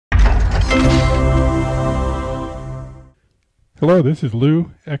Hello, this is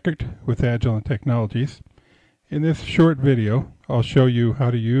Lou Eckert with Agilent Technologies. In this short video, I'll show you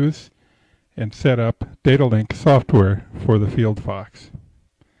how to use and set up data link software for the FieldFox.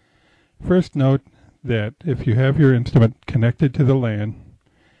 First, note that if you have your instrument connected to the LAN,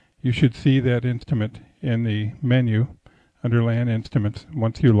 you should see that instrument in the menu under LAN Instruments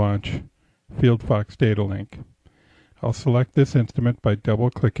once you launch FieldFox Data Link. I'll select this instrument by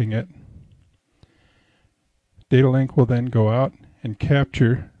double-clicking it. Data link will then go out and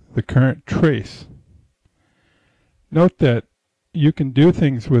capture the current trace. Note that you can do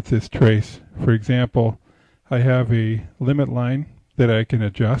things with this trace. For example, I have a limit line that I can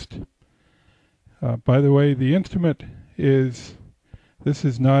adjust. By the way, the instrument this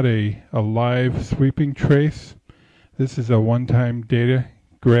is not a live sweeping trace. This is a one-time data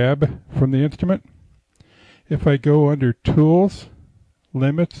grab from the instrument. If I go under Tools,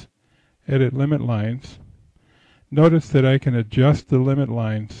 Limits, Edit Limit Lines, notice that I can adjust the limit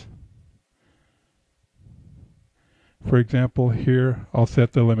lines. For example, here I'll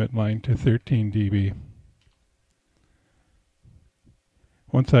set the limit line to 13 dB.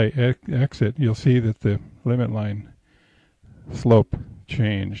 Once I exit, you'll see that the limit line slope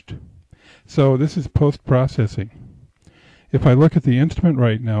changed. So this is post-processing. If I look at the instrument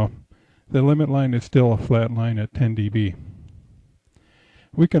right now, the limit line is still a flat line at 10 dB.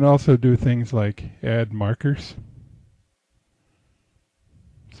 We can also do things like add markers.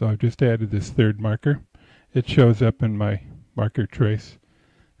 So I've just added this third marker. It shows up in my marker trace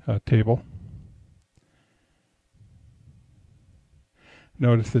table.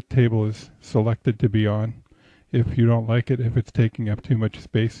 Notice the table is selected to be on. If you don't like it, if it's taking up too much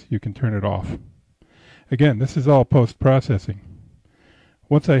space, you can turn it off. Again, this is all post-processing.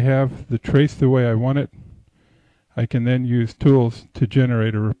 Once I have the trace the way I want it, I can then use tools to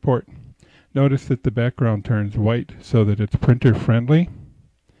generate a report. Notice that the background turns white so that it's printer friendly.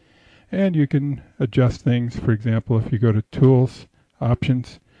 And you can adjust things. For example, if you go to Tools,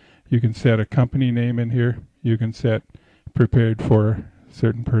 Options, you can set a company name in here. You can set prepared for a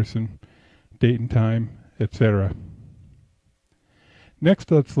certain person, date and time, etc. Next,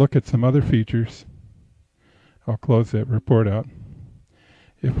 let's look at some other features. I'll close that report out.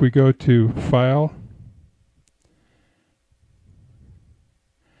 If we go to File,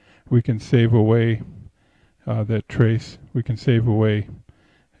 we can save away that trace. We can save away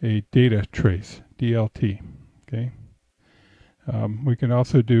a data trace, DLT. Okay. We can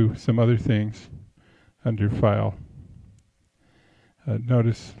also do some other things under File.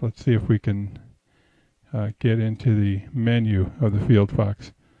 Notice, let's see if we can get into the menu of the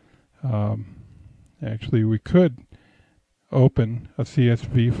FieldFox. Actually, we could open a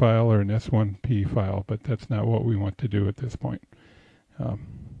CSV file or an S1P file, but that's not what we want to do at this point.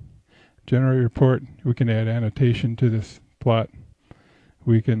 Generate report, we can add annotation to this plot.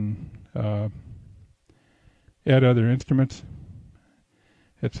 We can add other instruments,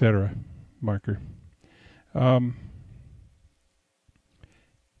 etc. Marker.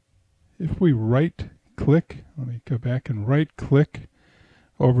 If we right-click, let me go back and right-click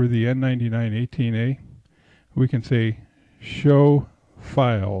over the N9918A, we can say Show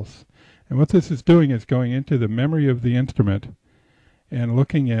Files. And what this is doing is going into the memory of the instrument and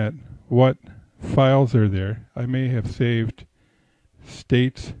looking at what files are there. I may have saved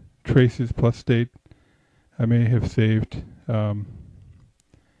states, traces plus state. I may have saved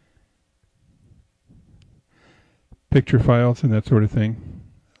picture files and that sort of thing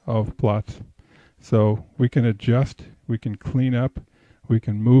of plots. So we can adjust, we can clean up, we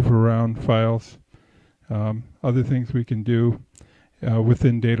can move around files. Other things we can do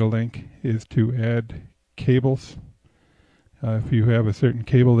within Data Link is to add cables. If you have a certain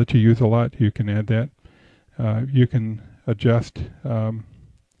cable that you use a lot, you can add that. You can adjust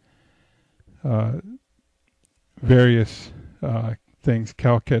various things,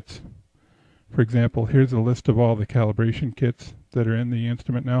 cal kits. For example, here's a list of all the calibration kits that are in the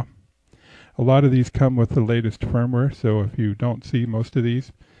instrument now. A lot of these come with the latest firmware, so if you don't see most of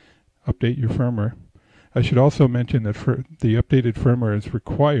these, update your firmware. I should also mention that the updated firmware is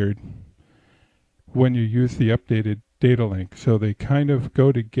required when you use the updated data link, so they kind of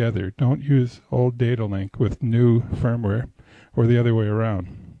go together. Don't use old data link with new firmware or the other way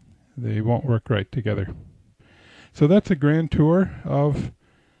around. They won't work right together. So that's a grand tour of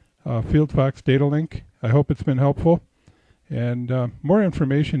FieldFox Data Link. I hope it's been helpful. And more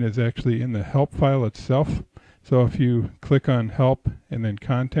information is actually in the help file itself. So if you click on Help and then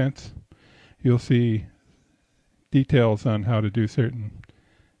Contents, you'll see details on how to do certain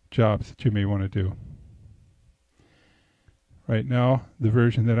jobs that you may want to do. Right now, the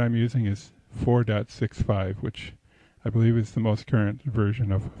version that I'm using is 4.65, which I believe it's the most current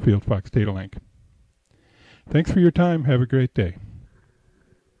version of FieldFox Data Link. Thanks for your time. Have a great day.